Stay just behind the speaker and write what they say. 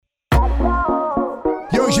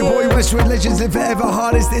it's your boy Westwood Legends, live forever,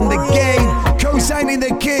 hardest in the game. Co-signing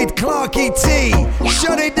the kid, Clarkie T.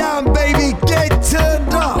 Shut it down, baby, get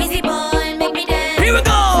turned up. Wheezy boy, make me dance. Here we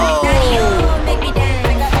go. Daddy, oh, make me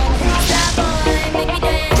dance. Star boy, make me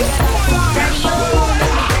dance. Daddy, oh,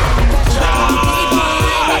 make me dance. Wheezy boy,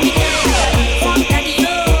 make me dance. Daddy,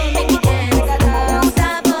 oh, make me dance.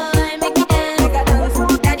 Star boy, make me dance.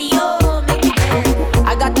 Daddy, oh, make me dance.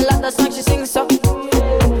 I got a lot of songs she sings so.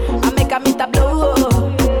 I make her meet a blow.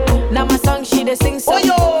 Now my song she dey sing so. She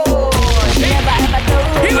never ever do.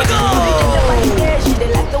 Here we go. She dey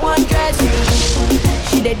like the one dress.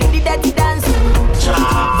 She dey do the dirty dance.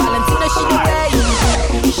 Valentina she dey wear you.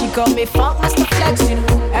 She call me funk master flex.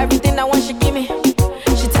 Everything I want she give me.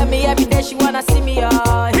 She tell me every day she wanna see me. Here we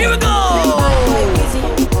go. Bad boy busy,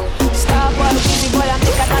 star boy busy boy. I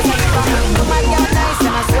make her dance like fun. No man girl nice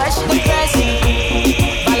and I swear she dey dress.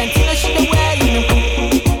 Valentina she dey wear you.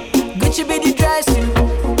 Gucci be the dress.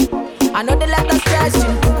 I know they like the stress.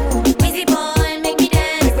 Wheezy boy, make me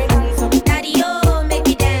dance. Daddy, oh, make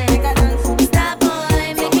me dance. Star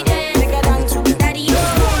boy, make me dance. Daddy, oh,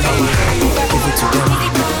 make me dance. Wheezy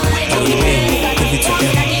boy, make me dance. Give it to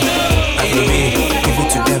them. Daddy, oh, Give it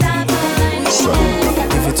to them.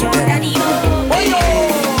 Give it to them. Daddy,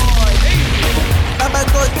 oh. Baba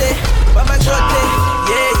Gote, yeah,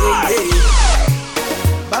 yeah, yeah.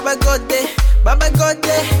 Baba Gote,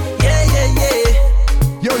 yeah, yeah,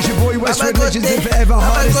 yeah. Yo, it's your boy Westwood Legends, live forever,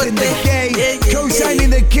 hardest in the game. Co-signing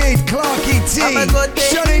the kid, Clarkie T.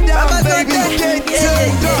 Shut it down, baby, get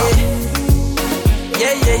turned up.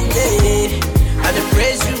 Yeah, yeah, yeah. I dey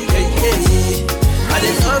praise you, yeah, yeah. I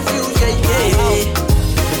dey love you, yeah,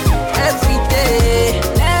 yeah. Every day,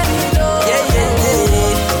 yeah, yeah, yeah.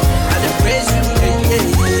 I dey praise you, yeah, yeah.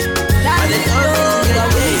 I dey love you, yeah,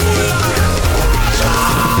 yeah.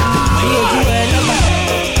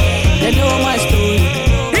 They know my story.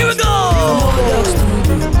 Here we go.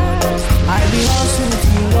 I be hustling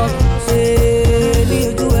to work. Say, me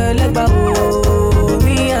do a leg by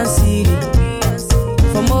me and City.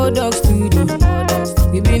 From old dog studio,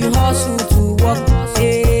 we been hustle to work.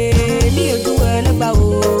 Say, me do a leg by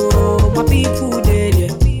my people dead.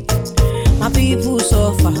 My people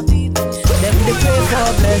suffer. Them they pray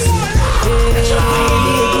for blessing. Hey,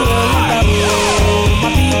 me do a leg by my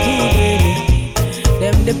people dead.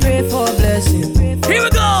 Them they pray for blessing. Here we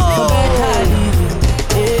go. For better living.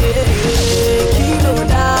 Kilo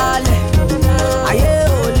dale. Aye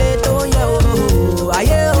ole to ye o.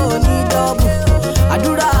 Aye oni double.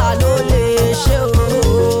 Adura lo le se o.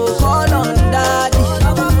 Call on daddy.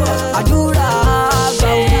 Adura gba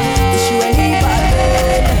o. Isu eni bale.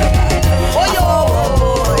 Oh yo.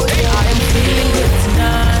 I'm feeling good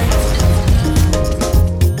tonight.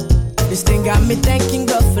 This thing got me thanking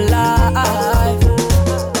God for life.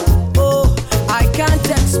 I can't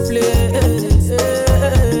explain.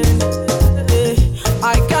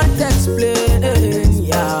 I can't explain.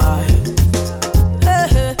 Yeah.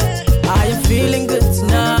 I am feeling good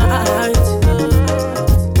tonight.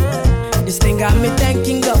 This thing got me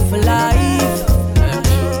thanking God for life.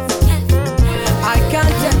 I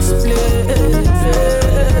can't explain.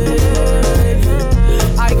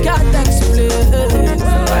 I can't explain.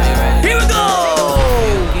 Here we go.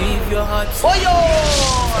 Give your heart. Oh yo.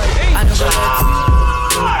 I know go let you.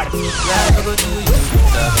 Yeah, I know go do you.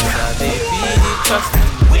 Baby, trust me.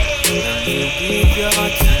 Give your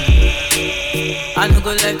heart. I know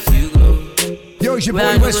go let you go. Yo, it's your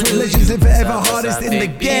boy Westwood Legends, live forever, hardest in the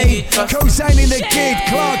game. Co-signing the kid,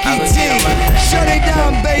 Clarkie T. Shut it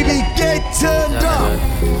down, baby, get turned up.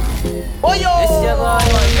 Oh yo. It's your boy.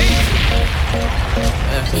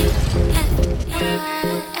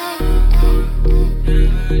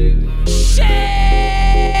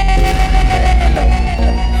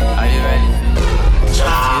 Are you ready?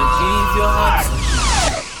 You give your heart.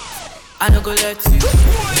 I no go let you.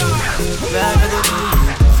 Where I no go do you.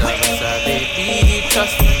 So baby,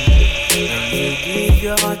 trust me. When you give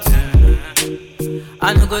your heart, I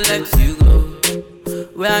no go let you go.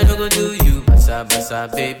 Where I no go do you. Basa,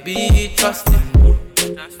 baby, trust me.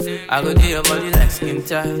 I go do your body like skin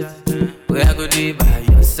tight. Where I go do by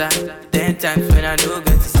your side. 10 times when I no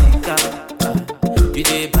get to sneak out. You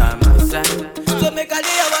dey by my side. So make I do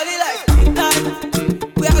your body like skin tight.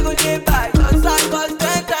 Where I go do by your side. Cause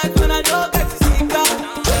 10 times when I no get to sneak out.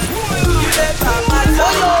 You dey by my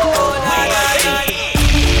side. Oh, nah.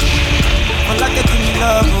 I like it in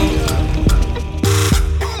love.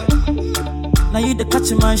 Now you the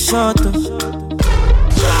catch my shot.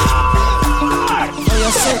 For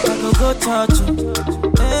your sake, I go touch you.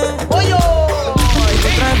 Hey. Oh yo. You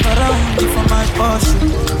drive around for my Porsche.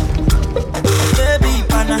 Baby,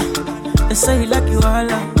 pana. They say you like you all.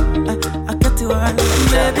 I get you all.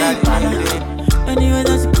 Baby, anywhere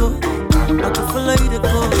that you go, I can follow you to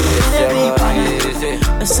go. Baby,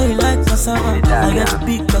 they say you like cassava. I get to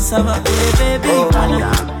be cassava. Baby,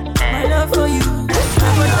 my love for you.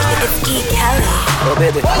 It's E. Kelly. Oh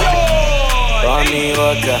baby, pour me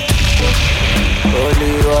water,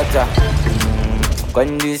 holy water,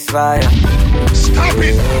 quench this fire. Stop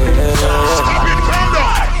it! Stop it, thunder!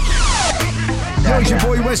 Yo, it's your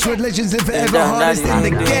boy Westwood, legends and forever hardest in the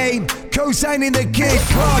game. Co-signing the kid,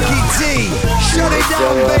 ClarkieT. Shut it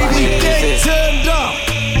down, baby, get turned up.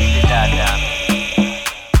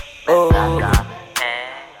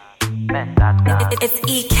 It's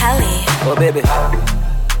E. Kelly. Oh baby,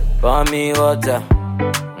 pour me water,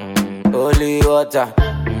 holy water,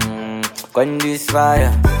 quench this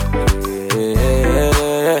fire.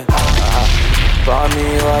 Pour me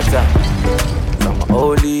water, some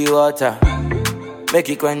holy water, make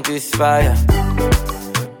it quench this fire.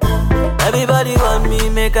 Everybody want me,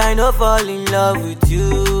 make I no fall in love with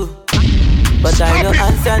you, but I no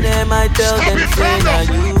answer them, I tell them say na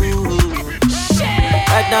you.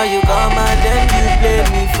 Right now you come and then you play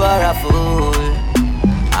me for a fool.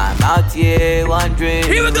 I'm out here wondering,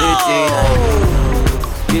 here we go.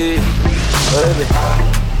 Yeah, baby,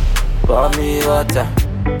 pour me water,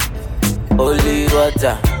 holy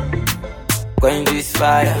water, quench this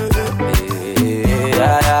fire.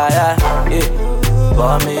 Yeah.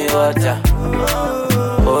 Pour me water,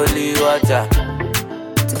 holy water,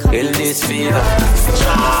 kill this fever.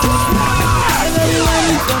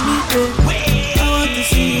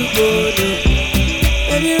 See you go there.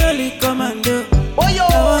 Baby, really come and do. I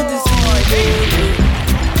want to see you go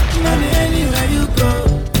there. Money anywhere you go,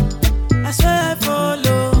 I swear I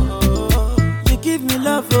follow. You give me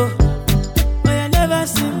love, oh, but I never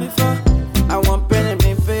seen before. I want penny,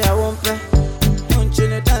 me pay, I won't pay. Don't you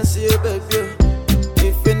know dance you, baby?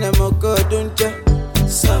 If you never go, don't you?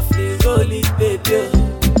 Softly roll it, baby.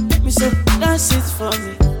 Me say, dance it for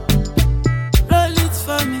me, roll it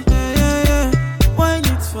for me.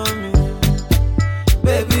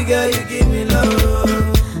 Baby girl, you give me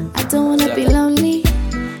love. I don't wanna be lonely.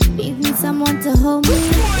 Need me someone to hold me.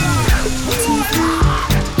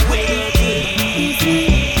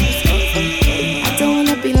 I don't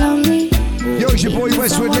wanna be lonely. Yo, it's your boy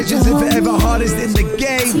Westwood, legends and forever hardest in the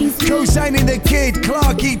game. Co-signing the kid,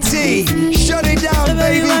 ClarkieT. Shut it down,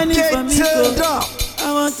 baby, get turned up.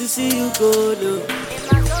 I want to see you go low.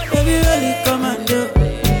 Baby, really come and do.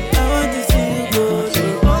 I want to see you go low.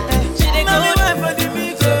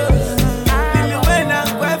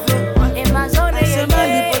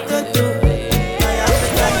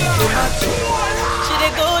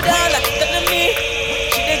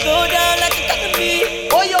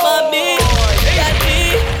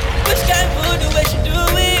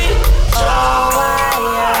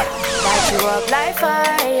 Like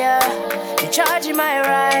fire, you charging my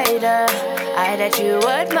rider. I that you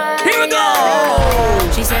admire. Here we go.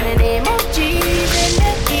 She sending emojis in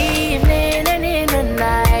the evening and in the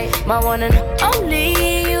night. My one and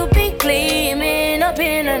only, you be gleaming up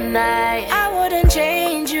in the night. I wouldn't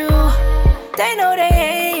change you. They know they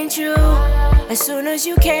ain't you. As soon as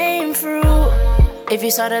you came through, if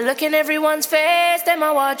you started looking everyone's face, then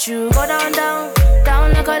I watch you go down, down,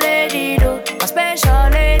 down like a lady do, a special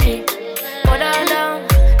lady. Go down, down,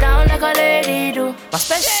 down like a lady do. My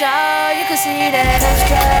special, you can see that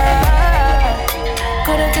extra.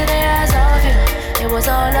 Couldn't to the eyes of you, it was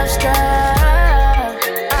all abstract.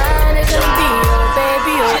 And it couldn't be your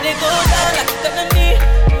baby. Oh. She did go down like a economy.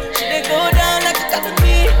 She did go down like a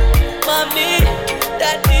economy. Mommy,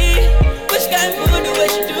 daddy, which kind of food the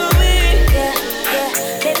way she do it? Yeah.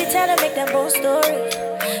 Baby, tell her make them both story.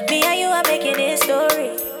 Me and you are making this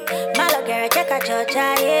story. My love, girl, check out your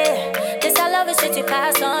child, yeah. This I love is city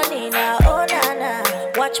pass on me now. Oh, na.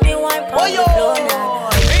 Watch me one pump the floor, na.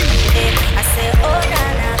 I say, oh, na.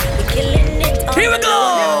 We killing it on. Here we go.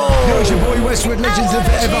 Yo, it's your boy Westwood, legends and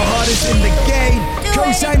forever hardest in the game.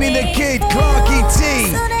 Co-signing the kid, ClarkieT.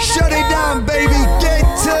 Shut it down, baby, get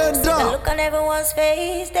turned The up. look on everyone's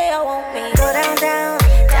face, they all want me. Go down, down,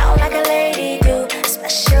 down like a lady do.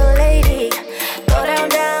 Special lady. Go down,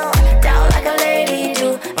 down, down like a lady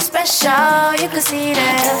do. Special, you can see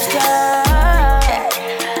that extra.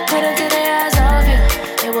 Couldn't do the eyes of you,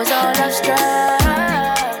 it was all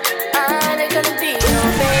abstract. And it couldn't be no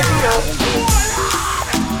baby, no.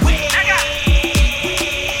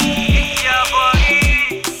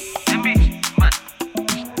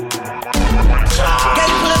 Can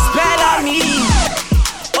you put a spell on me?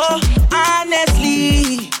 Oh,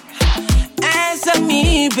 honestly, answer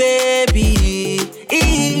me, baby. I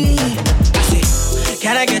say,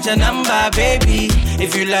 can I I get your number, baby?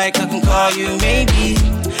 If you like, I can call you, maybe.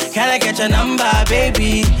 Can I get your number,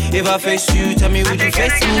 baby? If I face you, tell me would you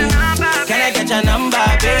face me? Can I get your number,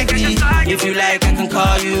 baby? If you like, I can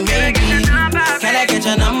call you, maybe. Can I get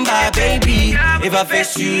your number, baby? If I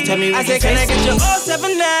face you, tell me would you face me? I say, can I get your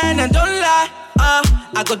 079 and don't lie?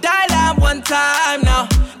 I go dial am one time now.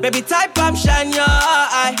 Baby, type up, shine your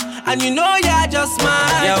eye. And you know you're just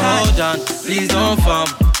mine. Yeah, hold on, please don't farm.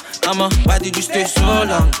 Why did you stay so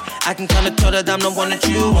long? I can kinda tell that I'm the one that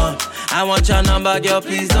you want. I want your number, girl,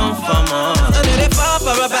 please don't farm. I know they fall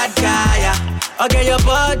for a bad guy, yeah. Okay, your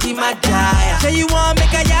body, my dire. Say you want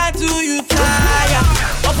make a yard to you tire.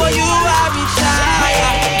 But for you, I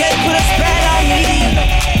retire. They put a spell on me.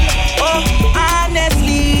 Oh,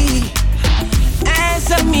 honestly,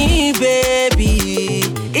 answer me, baby.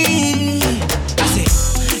 I say,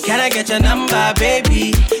 can I get your number,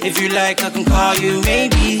 baby? If you like, I can call you,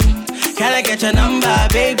 maybe. Can I get your number,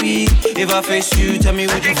 baby? If I face you, tell me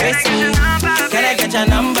would you face me? Can I get your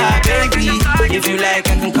number, baby? If you like,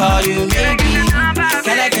 I can call you, maybe.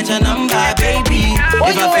 Can I get your number, baby?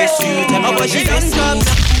 If I face you, tell me would you face me?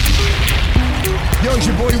 Yo, it's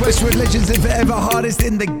your boy Westwood, legends and forever hardest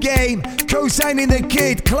in the game. Co-signing the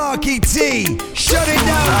kid, Clarkie T. Shut it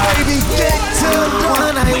down, baby, get turned on.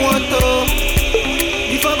 One I want to,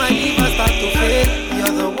 before my liver start to fail.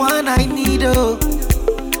 You're the one I need, oh.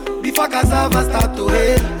 Before cassava start to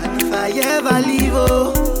hate. And if I ever leave,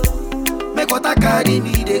 oh, make what I carry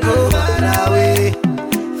me, they go far away,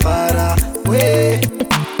 far away.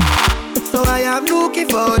 So I am looking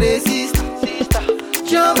for a sister,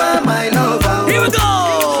 Joma, my lover. Here we go!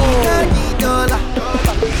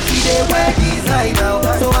 She dey wear designer.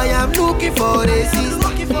 So I am looking for a sister,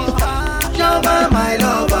 Joma, my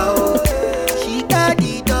lover. She got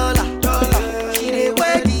the dollar. She dey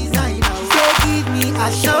wear designer. So give me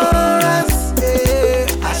assurance,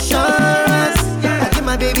 assurance. I give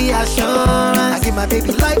my baby assurance. I give my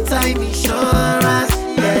baby lifetime insurance.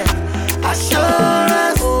 Yeah,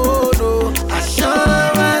 assurance. Oh no,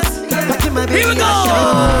 assurance. I give my baby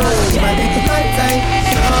assurance. I give my baby lifetime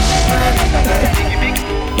insurance.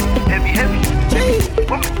 Heavy, heavy.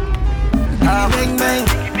 Bang, bang.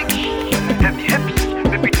 Heavy, heavy.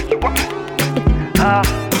 Baby, do you want me?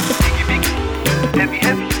 Heavy,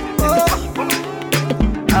 heavy.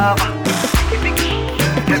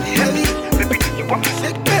 Heavy, heavy. Baby, do you want me?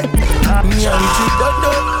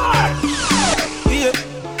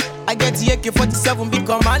 I get the AK-47, big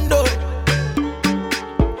commando.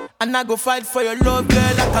 And I go fight for your love,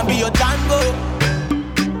 girl, I can be your tango.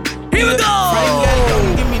 Here we go! Friend, girl,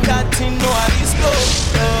 don't give me that thing, no aristo.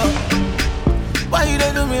 Why you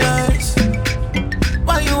don't do me nice?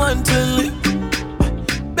 Why you want to leave?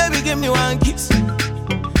 Baby, give me one kiss.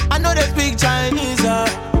 I know they speak Chinese,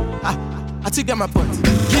 I think get my point.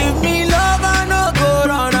 Give me love, I no go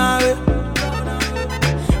run away.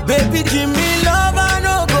 Baby, give me love, I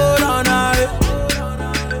no go run away.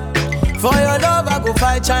 For your love, I go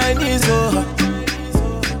fight Chinese, oh.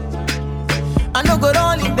 I no go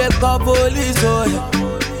run if they call police, oh.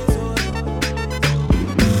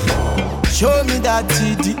 Show me that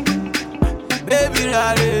TD, baby, you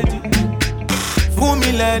are ready. Fool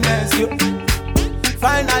me, Lennes, yo.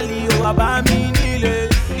 Finally, you are by me, Nile,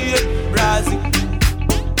 Brazil.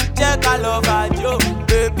 Check I love at you,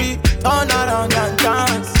 baby. Turn around and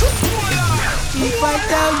dance. If I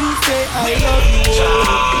tell you, say I love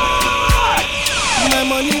you, my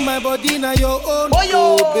money, my body, now your own,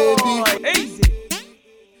 oh baby.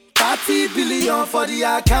 30 billion for the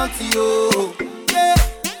account, yo. Yeah.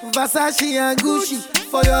 Versace and Gucci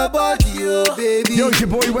for your body, oh baby. Yo, it's your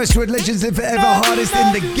boy Westwood, legends and forever hardest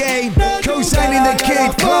in the game. Co-signing the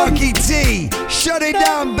kid, Clarkie T. Shut it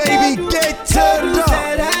down, baby, get turned up.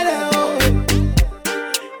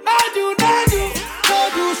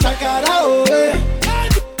 Shakara, oh,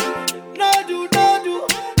 no do,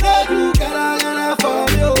 gara for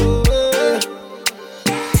you,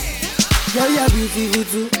 yeah, yeah, beautiful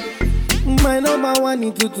too. My number one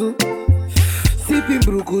in tutu, sipping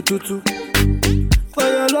bruku tutu. For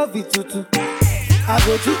your love it tutu, I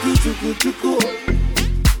go chuku,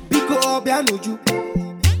 biko obianuju.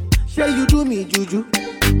 Say you do me juju,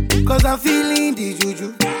 cause I'm feeling the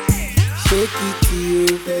juju. Take it to you,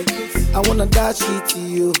 take it. I wanna dash it to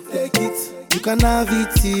you, take it. You can have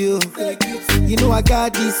it to you, take it. You know I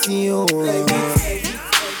got this in you, take it.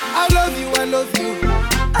 I love you, I love you.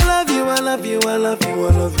 I love you, I love you, I love you, I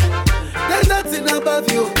love you. There's nothing above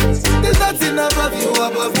you. There's nothing above you,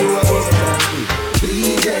 above you, above you.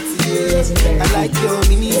 I like your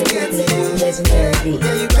mini skirt, yeah,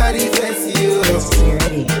 you carry fancy, you.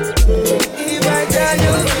 If I tell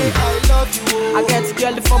you, I love you. I get a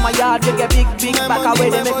girl from my yard, they get big back away,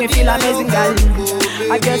 they make me feel amazing, girl.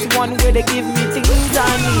 I get one way they give me things I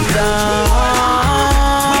need.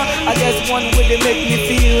 I get one way they make me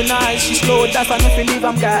feel nice. She slow, that's why I leave,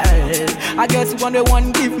 I'm girl. I get one way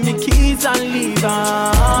one give me keys and leave.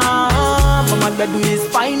 But my bed is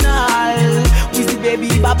final. We see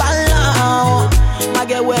baby baba now. My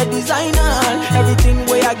girl wear designer. Everything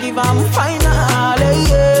way I give I'm final.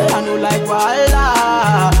 Yeah, I know like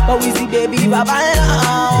Walla. But we see baby baba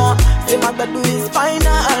now. Say my bed is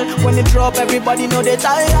final. When they drop everybody know they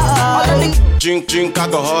tired. Drink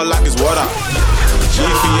alcohol like it's water.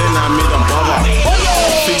 GPN I made them bother.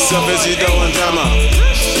 Fix up as you don't want drama.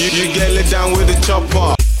 You get it down with the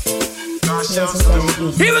chopper.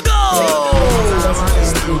 Here we go!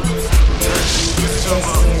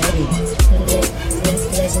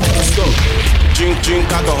 Let's go.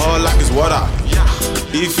 Drink alcohol like it's water.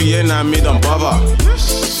 If you ain't I made them bother.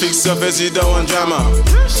 Fix up as you don't want drama.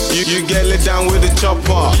 You get it down with the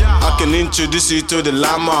chopper. I can introduce you to the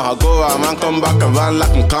llama. I go out and come back and run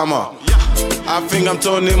like I'm Kama. I think I'm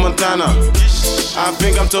Tony Montana. I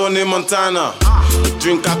think I'm Tony Montana.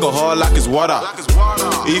 Drink alcohol like it's water.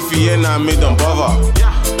 If you ain't I made them bother.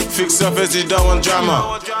 Fix up as you don't want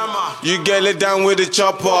drama. You get it down with the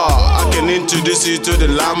chopper. I can introduce you to the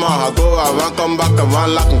llama. I go around, come back and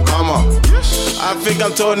run like I'm Kama. I think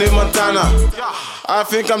I'm Tony Montana. I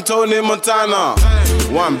think I'm Tony Montana.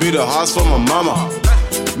 One be the house for my mama.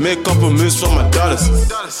 Make couple moves for my daughters.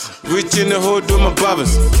 Reach in the hood with my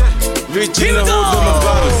brothers. Reach in the hood with my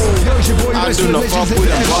brothers. I do not fuck with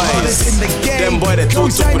them boys. Them boy that talk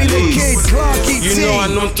to police. You know I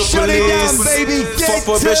know to police. For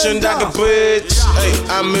probation that can bridge. Hey,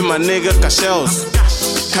 I'm in my nigga Cashels.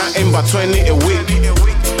 Counting by 20 a week.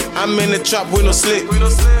 I'm in the trap with no sleep.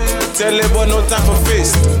 Tell it boy no time for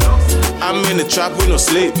fist. I'm in the trap with no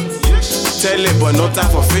sleep. Tell it but no time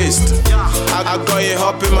for fist. I got it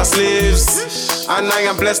up in my sleeves. And I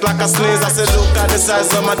am blessed like a sneeze. I said look at the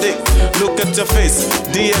size of my dick. Look at your face.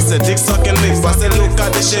 DS a dick sucking lips. I said look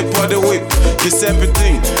at the shape of the whip. This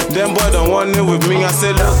everything. Them boy don't want it with me. I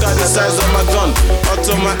said look at the size of my gun.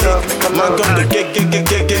 Automatic. My gun the get. Look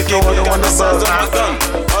at the size of my gun.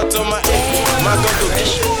 Automatic. My gun to get.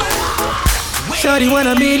 Shorty want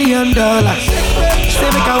 $1 million. Say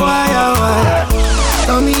make a wire.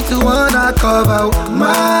 Tell me to wanna cover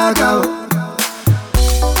my girl.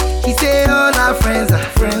 He say all our friends are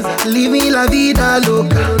living la vida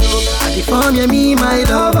loca. I deform me my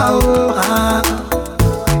lover.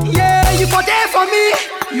 Yeah, you for there for me.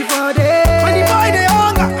 You for there. When the boy they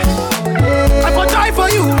hunger, yeah. I for try for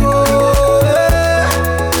you.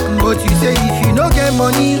 But you say if you no get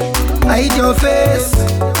money, hide your face.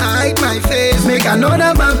 Hide my face. Make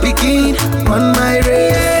another man picking on my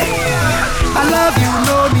race. I love you,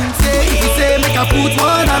 no mean say. If you say make I put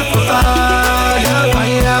one hand for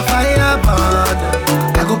fire, fire, burn.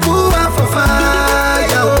 I go put one for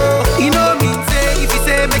fire. Oh. You know mean say. If you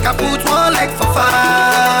say make I put one leg for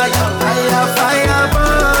fire, fire,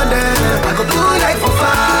 burn. I go put leg for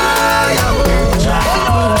fire.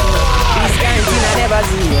 Oh. This kind of thing I never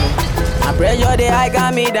see. I pressure the high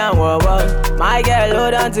got me down, whoa. My girl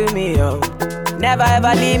hold on to me, yo. Never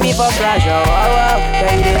ever leave me for pressure,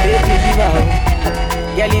 girl, you didn't give out.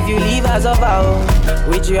 Girl, if you leave us over,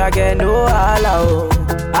 with you I get no allow.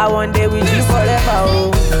 I want day with you forever.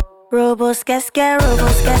 Robos casca.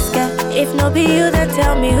 If no be you, then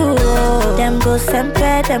tell me who. Them go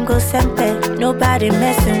sempe. Nobody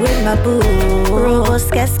messing with my boo. Robos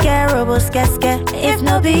casca. If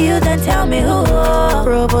no be you, then tell me who.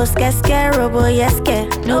 Robos casca, robo yeske.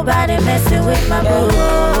 Nobody messing with my boo.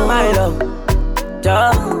 My love.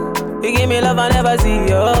 Joe, you give me love I never see,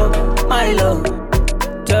 yo. My love,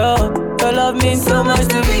 Joe, your love means so much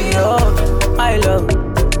to me, yo. My love,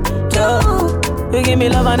 Joe, you give me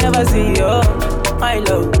love I never see, yo. My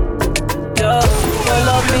love, Joe, your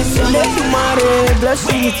love means so much to me. Bless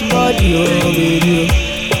you with body, oh baby.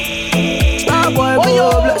 Star boy,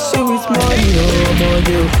 go bless you with money, oh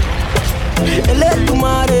body. Let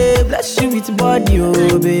tomorrow bless you with body,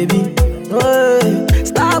 oh baby. Hey,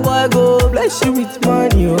 star boy go bless you with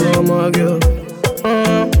money, oh my girl.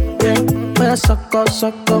 Yeah, when I suck up,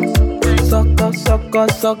 baby. Suck up.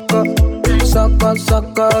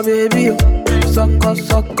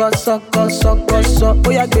 Oh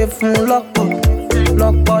yeah, give him lock up.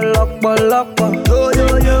 Oh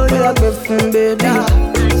yeah, give him baby.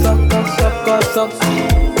 Suck.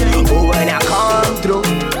 Oh when I come through.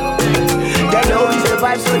 They know we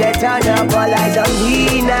survive, so they turn up all eyes on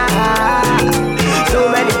me now. So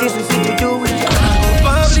many things we see to do with you.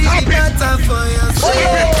 Probably better for you.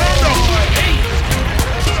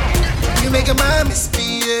 your man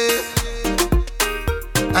misbehave.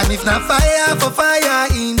 And if not fire for fire,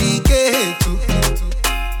 indicate too.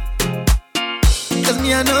 Cause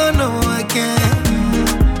me I don't know I can't.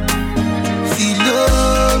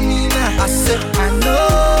 Philomena, I said I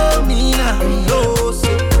know me now.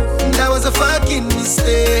 That was a fucking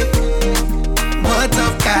mistake. What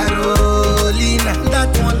of Carolina? That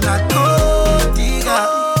one like gold digger.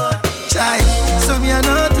 Child, so me I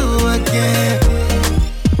know do again.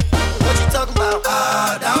 What you talking about?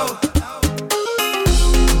 Hard out.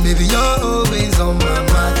 Baby, you're always on my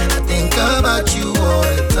mind. I think about you all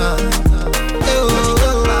the time. Hey, what you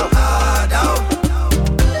talking about? Hard out.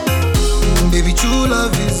 Baby, true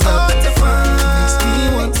love is hard to find.